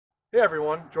Hey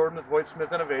everyone, Jordan with Voight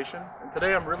Smith Innovation, and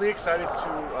today I'm really excited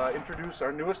to introduce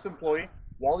our newest employee,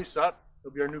 Wally Sutt.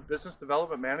 He'll be our new business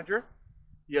development manager.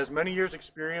 He has many years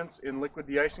experience in liquid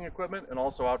de-icing equipment and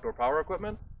also outdoor power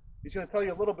equipment. He's going to tell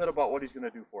you a little bit about what he's going to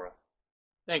do for us.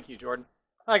 Thank you, Jordan.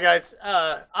 Hi, guys.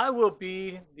 I will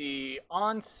be the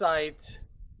on site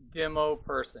demo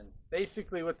person.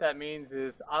 Basically, what that means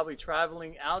is I'll be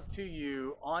traveling out to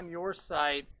you on your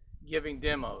site giving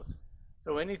demos.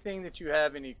 So, anything that you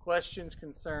have, any questions,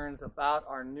 concerns about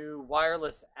our new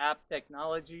wireless app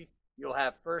technology, you'll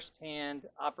have firsthand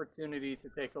opportunity to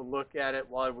take a look at it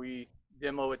while we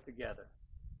demo it together.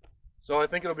 So I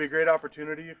think it'll be a great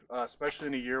opportunity, especially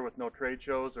in a year with no trade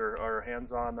shows or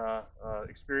hands-on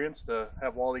experience, to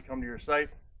have Wally come to your site,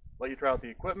 let you try out the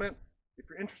equipment. If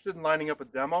you're interested in lining up a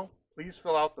demo, please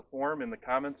fill out the form in the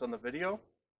comments on the video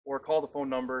or call the phone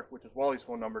number, which is Wally's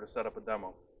phone number, to set up a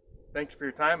demo. Thank you for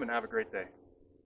your time and have a great day.